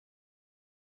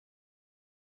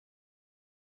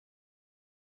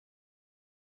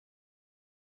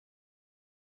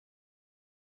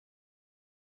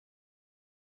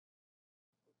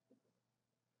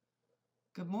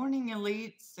Good morning,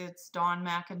 elites. It's Dawn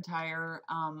McIntyre.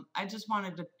 I just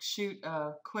wanted to shoot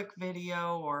a quick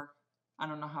video, or I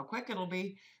don't know how quick it'll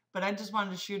be, but I just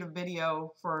wanted to shoot a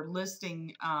video for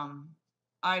listing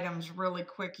items really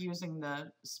quick using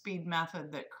the speed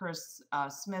method that Chris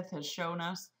Smith has shown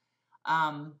us.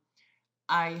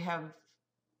 I have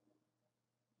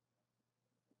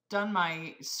done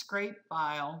my scrape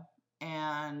file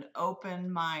and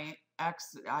opened my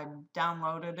I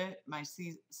downloaded it, my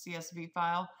CSV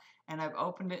file, and I've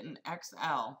opened it in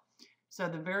Excel. So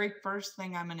the very first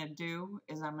thing I'm going to do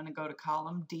is I'm going to go to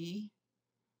column D,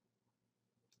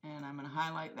 and I'm going to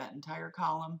highlight that entire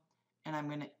column, and I'm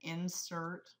going to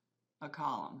insert a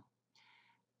column.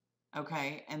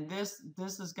 Okay, and this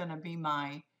is going to be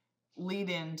my lead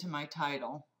in to my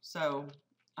title. So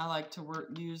I like to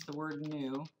use the word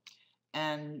new,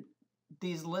 and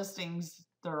these listings,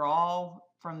 they're all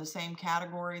from the same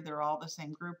category, they're all the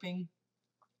same grouping,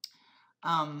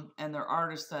 and they're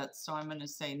artist sets. So I'm going to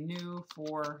say new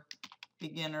for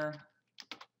beginner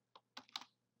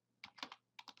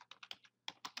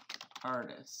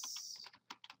artists,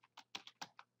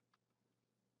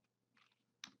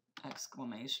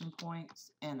 exclamation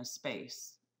points, and a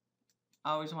space.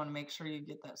 I always want to make sure you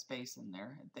get that space in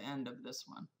there at the end of this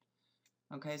one.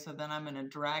 Okay, so then I'm going to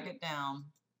drag it down,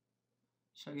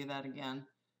 show you that again.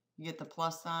 You get the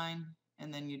plus sign,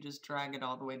 and then you just drag it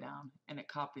all the way down, and it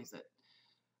copies it.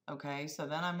 Okay, so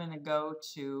then I'm going to go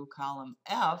to column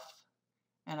F,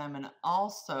 and I'm going to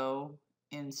also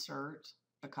insert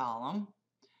a column.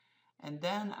 And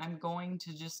then I'm going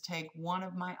to just take one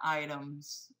of my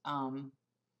items. I'm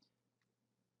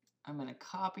going to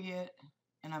copy it,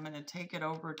 and I'm going to take it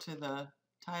over to the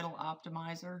title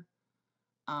optimizer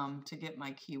to get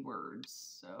my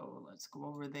keywords. So let's go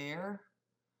over there.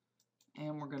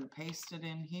 And we're going to paste it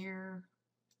in here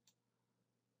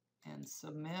and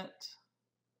submit.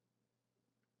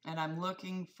 And I'm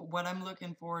looking for, what I'm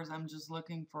looking for is I'm just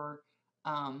looking for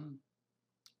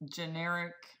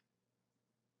generic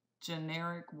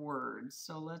words.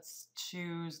 So let's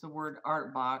choose the word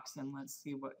art box, and let's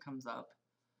see what comes up.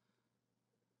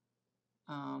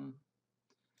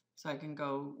 So I can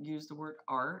go use the word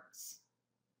arts.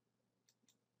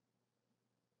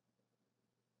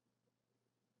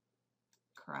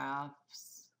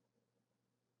 Crafts,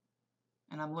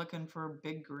 and I'm looking for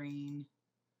big green,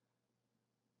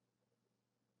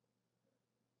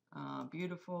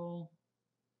 beautiful,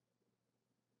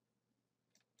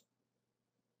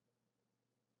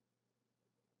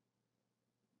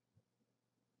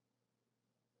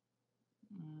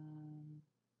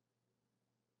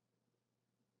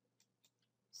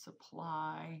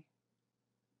 supply,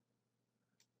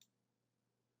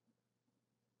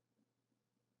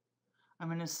 I'm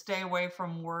going to stay away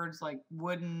from words like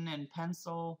wooden and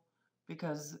pencil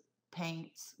because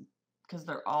paints, because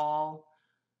they're all,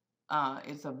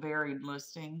 it's a varied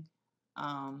listing.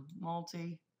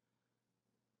 Multi.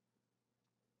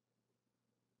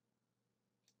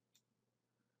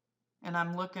 And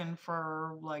I'm looking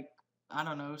for, like, I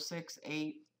don't know, 6,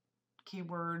 8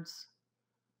 keywords.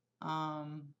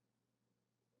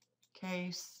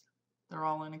 Case, they're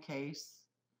all in a case.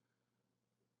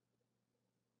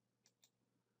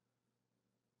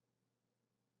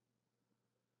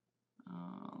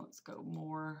 Let's go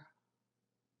more.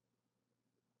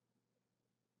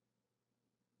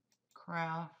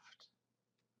 Craft.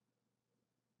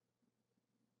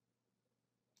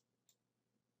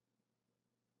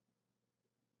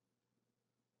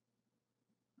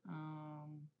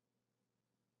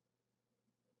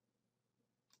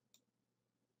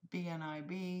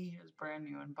 BNIB is brand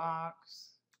new in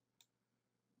box.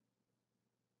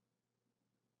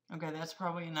 Okay, that's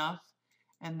probably enough.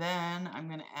 And then I'm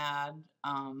going to add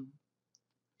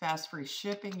fast free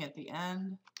shipping at the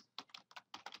end.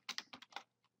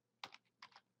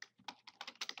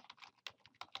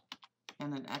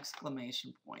 And an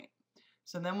exclamation point.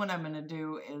 So then what I'm going to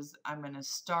do is I'm going to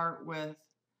start with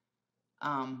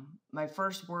my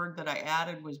first word that I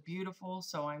added was beautiful.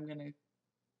 So I'm going to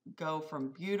go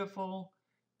from beautiful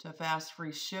to fast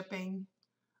free shipping.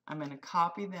 I'm going to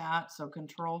copy that. So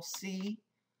Control C.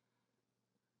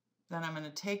 Then I'm going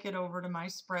to take it over to my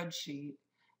spreadsheet,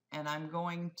 and I'm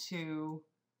going to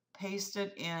paste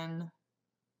it in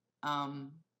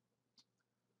line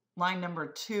number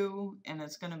 2, and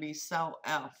it's going to be cell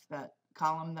F, that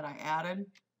column that I added.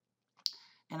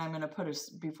 And I'm going to put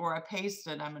before I paste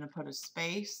it, I'm going to put a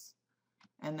space,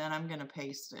 and then I'm going to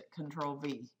paste it, Control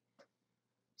V.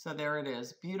 So there it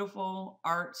is, beautiful,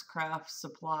 arts, crafts,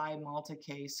 supply,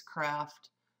 multi-case, craft,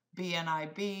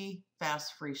 BNIB,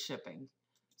 fast free shipping.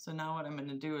 So now what I'm going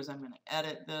to do is I'm going to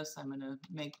edit this. I'm going to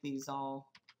make these all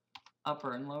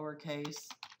upper and lowercase.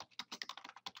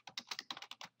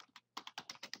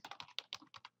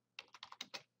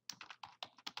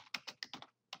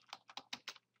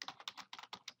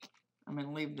 I'm going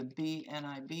to leave the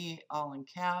BNIB all in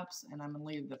caps, and I'm going to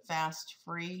leave the fast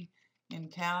free in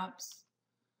caps.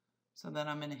 So then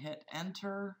I'm going to hit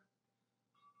enter,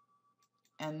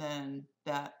 and then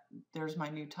there's my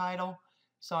new title.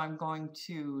 So I'm going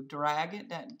to drag it,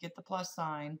 get the plus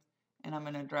sign, and I'm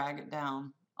going to drag it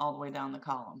down all the way down the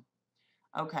column.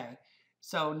 Okay,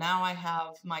 so now I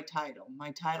have my title.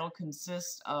 My title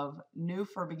consists of new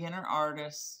for beginner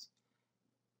artists,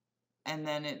 and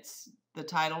then it's the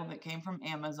title that came from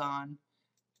Amazon,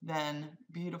 then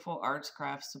beautiful arts,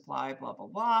 crafts, supply, blah, blah,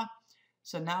 blah.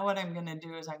 So now what I'm going to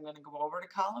do is I'm going to go over to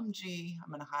column G. I'm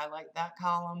going to highlight that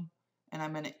column, and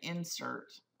I'm going to insert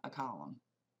a column.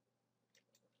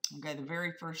 Okay, the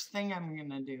very first thing I'm going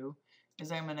to do is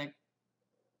I'm going to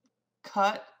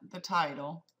cut the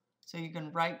title. So you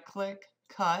can right click,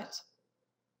 cut,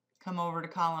 come over to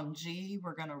column G.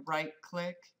 We're going to right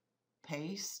click,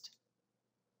 paste.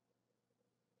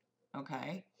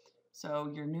 Okay,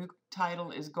 so your new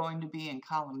title is going to be in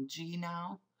column G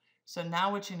now. So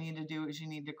now what you need to do is you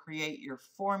need to create your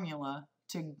formula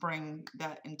to bring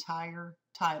that entire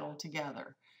title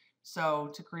together.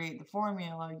 So to create the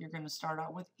formula, you're going to start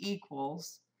out with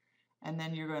equals, and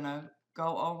then you're going to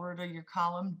go over to your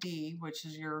column D, which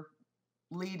is your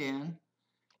lead in,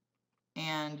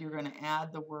 and you're going to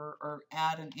add the word or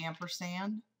add an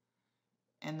ampersand,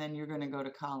 and then you're going to go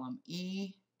to column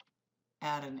E,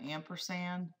 add an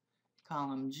ampersand,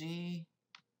 column G,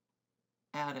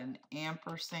 add an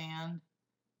ampersand,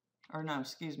 or no,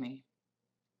 excuse me.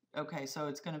 Okay, so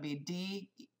it's going to be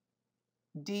D,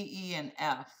 E, and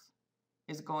F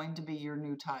is going to be your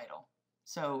new title.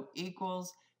 So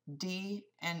equals D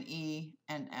and E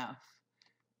and F.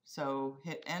 So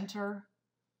hit enter,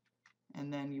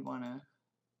 and then you want to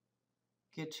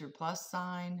get your plus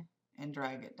sign and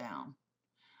drag it down.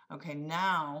 Okay,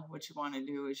 now what you want to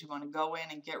do is you want to go in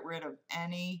and get rid of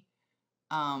any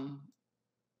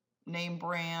name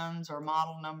brands or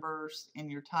model numbers in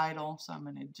your title. So I'm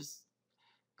going to just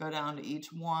go down to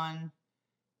each one,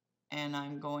 and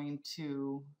I'm going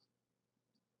to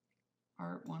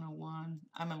Art 101.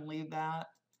 I'm going to leave that.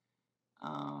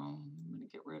 I'm going to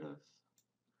get rid of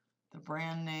the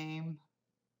brand name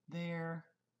there.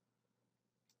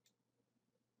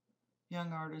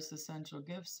 Young Artist Essential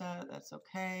Gift Set, that's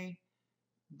okay.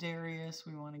 Darius,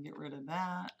 we want to get rid of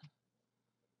that.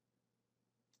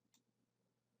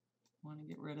 Want to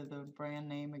get rid of the brand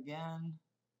name again.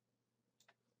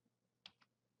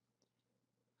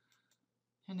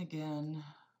 And again.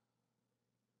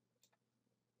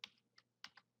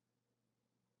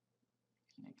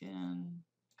 And again.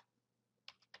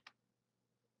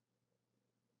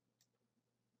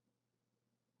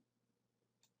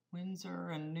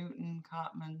 Windsor and Newton,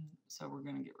 Cotman, so we're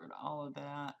going to get rid of all of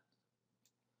that.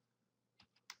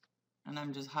 And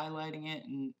I'm just highlighting it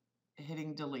and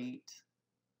hitting delete.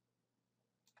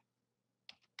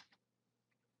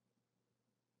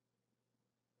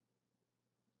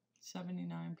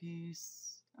 $79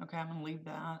 piece. Okay, I'm going to leave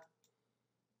that.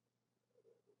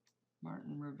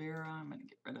 Martin Rivera, I'm going to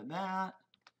get rid of that.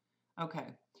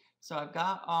 Okay, so I've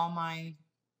got all my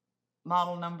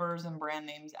model numbers and brand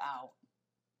names out.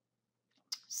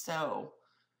 So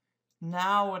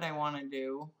now what I want to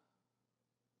do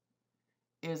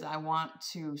is I want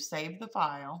to save the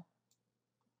file.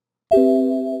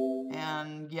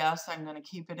 And yes, I'm going to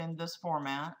keep it in this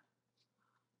format.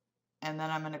 And then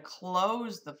I'm going to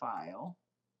close the file.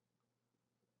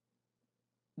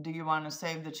 Do you want to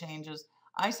save the changes?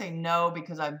 I say no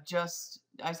because I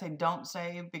say don't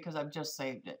save because I've just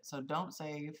saved it. So don't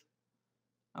save.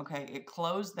 Okay, it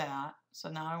closed that. So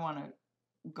now I want to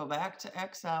go back to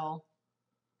Excel.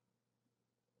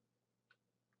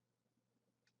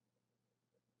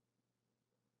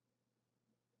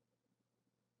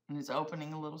 And it's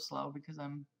opening a little slow because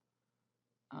I'm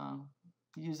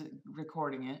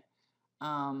recording it. So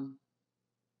I'm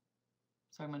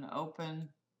going to open.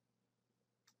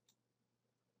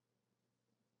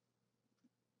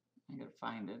 I'm going to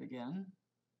find it again.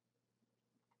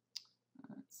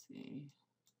 Let's see.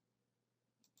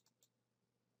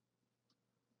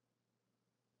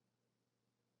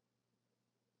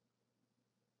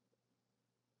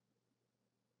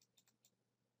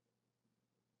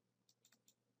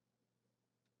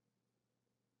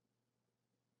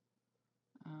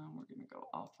 We're going to go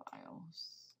all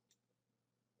files.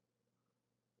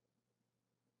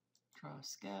 Draw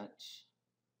sketch.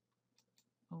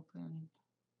 Open.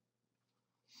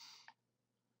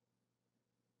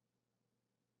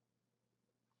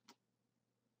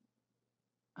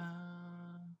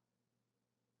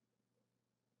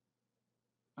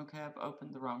 Okay, I've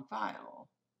opened the wrong file.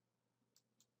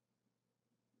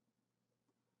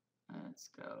 Let's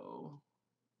go.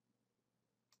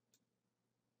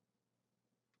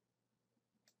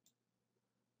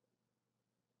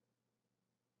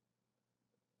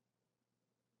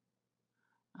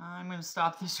 I'm going to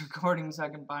stop this recording so I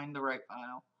can find the right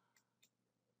file.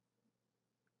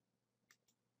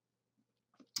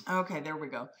 Okay, there we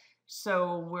go.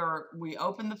 So we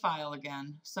open the file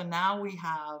again. So now we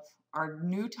have our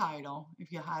new title.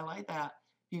 If you highlight that,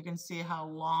 you can see how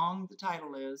long the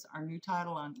title is, our new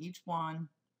title on each one,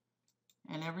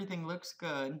 and everything looks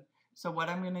good. So what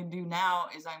I'm going to do now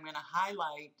is I'm going to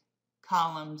highlight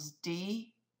columns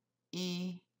D,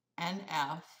 E, and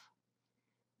F,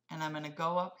 and I'm going to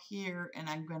go up here and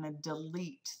I'm going to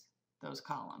delete those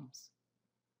columns.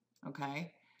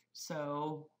 Okay,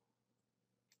 so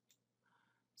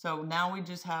now we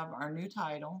just have our new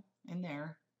title in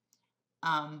there.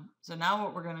 So now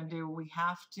what we're going to do, we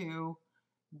have to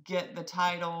get the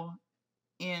title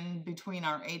in between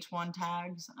our H1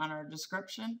 tags on our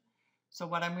description. So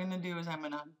what I'm going to do is I'm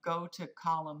going to go to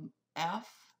column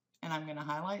F and I'm going to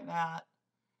highlight that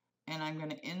and I'm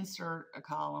going to insert a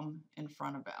column in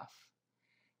front of F.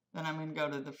 Then I'm going to go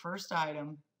to the first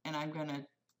item and I'm going to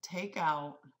take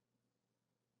out,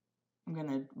 I'm going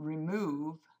to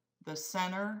remove the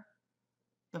center,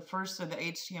 the first of the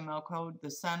HTML code,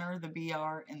 the center, the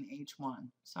BR, and the H1.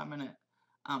 So I'm going to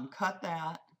cut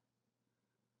that,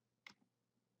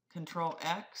 Control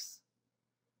X,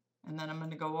 and then I'm going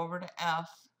to go over to F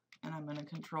and I'm going to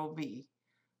Control V.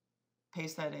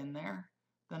 Paste that in there.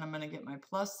 Then I'm going to get my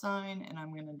plus sign and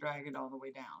I'm going to drag it all the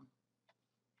way down.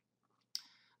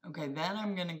 Okay, then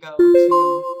I'm going to go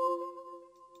to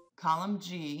column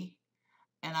G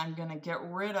and I'm going to get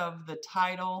rid of the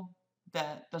title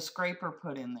that the scraper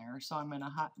put in there. So I'm going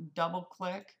to double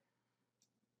click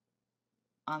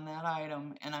on that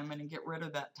item and I'm going to get rid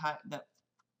of that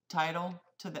title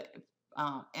to the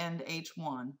end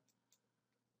H1.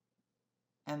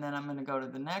 And then I'm going to go to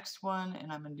the next one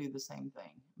and I'm going to do the same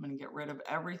thing. I'm going to get rid of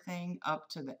everything up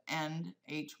to the end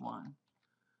H1.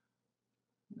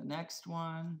 The next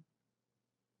one.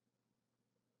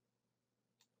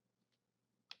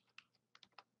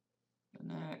 The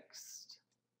next.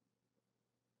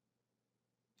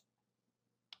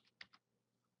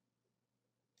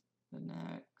 The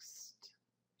next.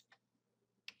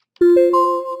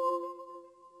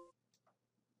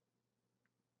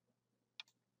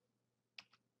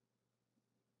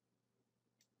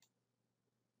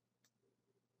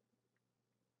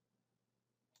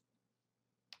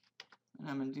 And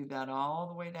I'm going to do that all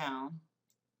the way down.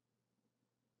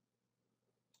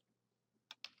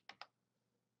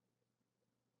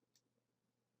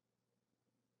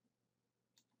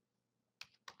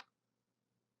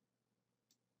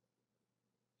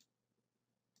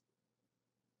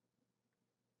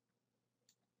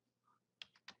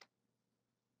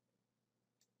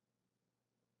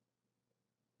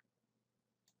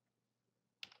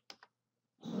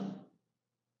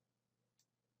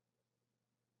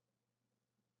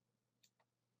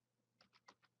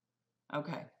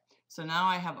 Okay, so now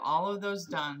I have all of those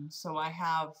done. So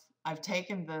I've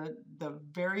taken the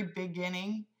very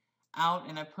beginning out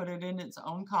and I put it in its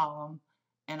own column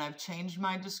and I've changed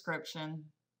my description.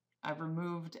 I've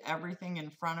removed everything in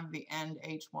front of the end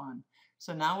H1.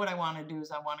 So now what I want to do is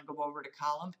I want to go over to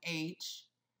column H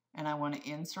and I want to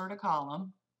insert a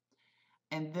column.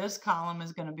 And this column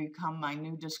is going to become my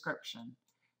new description.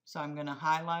 So I'm going to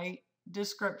highlight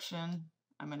description.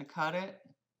 I'm going to cut it.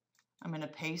 I'm going to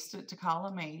paste it to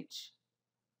column H.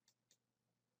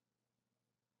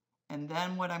 And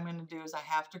then what I'm going to do is I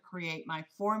have to create my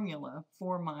formula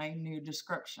for my new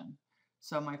description.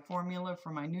 So my formula for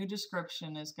my new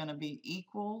description is going to be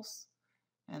equals,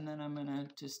 and then I'm going to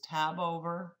just tab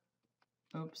over,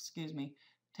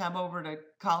 tab over to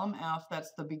column F,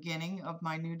 that's the beginning of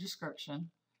my new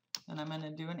description. Then I'm going to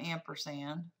do an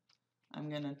ampersand. I'm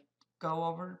going to go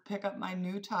over, pick up my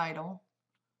new title,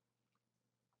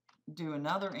 do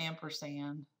another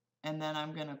ampersand, and then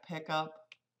I'm going to pick up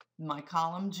my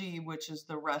column G, which is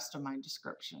the rest of my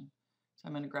description. So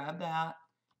I'm going to grab that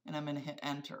and I'm going to hit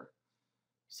enter.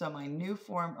 So my new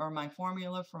my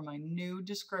formula for my new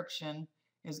description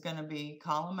is going to be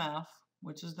column F,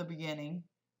 which is the beginning,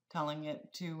 telling it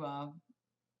to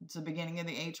it's the beginning of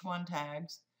the H1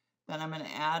 tags. Then I'm going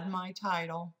to add my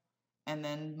title and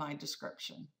then my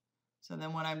description. So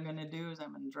then what I'm going to do is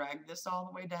I'm going to drag this all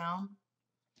the way down.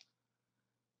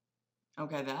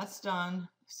 Okay, that's done.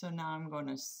 So now I'm going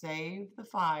to save the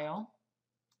file.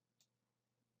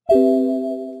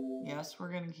 Yes,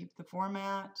 we're going to keep the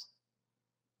format.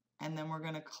 and then we're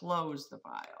going to close the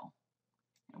file,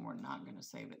 and we're not going to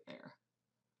save it there.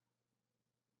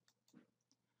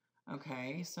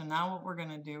 Okay, so now what we're going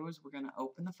to do is we're going to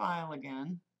open the file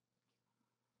again.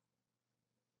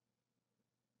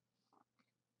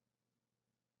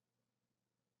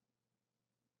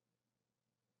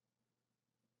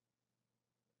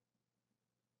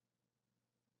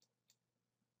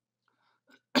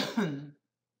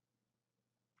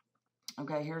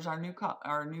 Okay, here's our new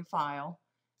file,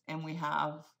 and we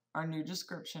have our new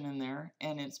description in there,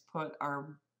 and it's put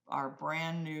our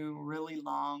brand new really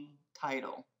long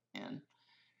title in.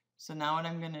 So now what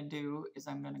I'm going to do is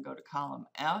I'm going to go to column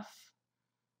F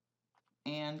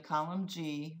and column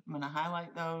G. I'm going to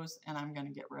highlight those, and I'm going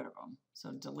to get rid of them.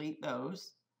 So delete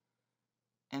those,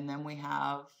 and then we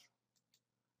have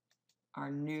our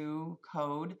new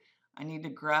code. I need to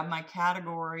grab my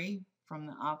category from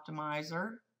the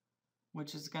optimizer,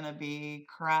 which is going to be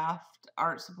craft,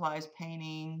 art supplies,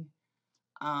 painting,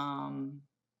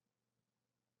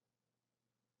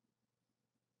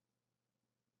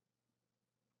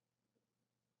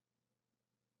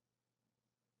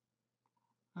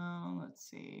 let's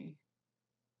see.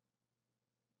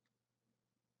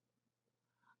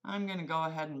 I'm going to go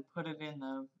ahead and put it in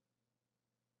the,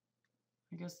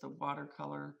 I guess, the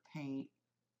watercolor paint.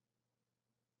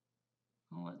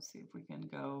 Well, let's see if we can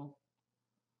go.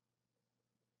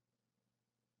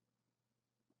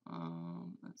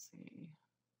 Let's see.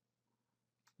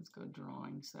 Let's go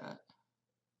drawing set.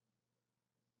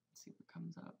 Let's see what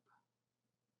comes up.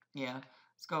 Yeah,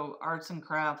 let's go arts and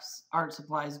crafts, art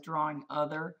supplies, drawing,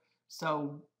 other.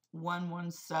 So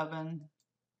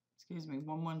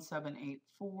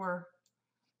 11784.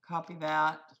 Copy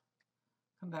that.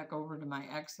 Come back over to my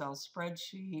Excel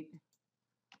spreadsheet.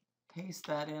 Paste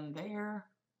that in there.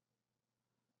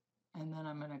 And then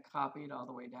I'm going to copy it all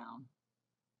the way down.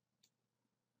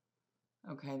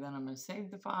 Okay, then I'm going to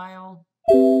save the file.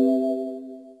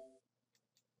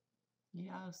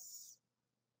 Yes.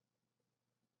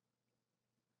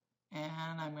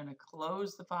 And I'm going to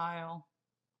close the file.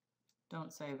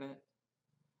 Don't save it.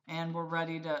 And we're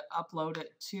ready to upload it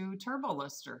to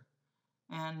TurboLister.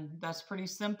 And that's pretty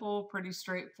simple, pretty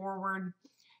straightforward.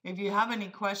 If you have any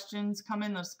questions, come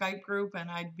in the Skype group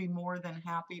and I'd be more than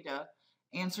happy to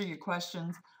answer your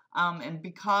questions. And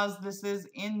because this is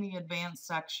in the advanced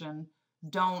section,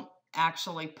 don't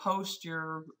actually post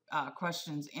your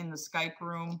questions in the Skype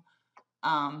room.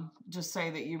 Just say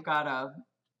that you've got a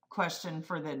question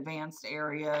for the advanced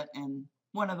area and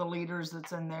one of the leaders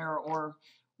that's in there, or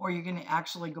you can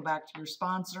actually go back to your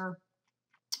sponsor,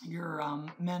 your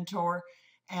mentor,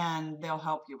 and they'll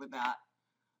help you with that.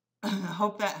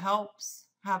 Hope that helps.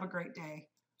 Have a great day.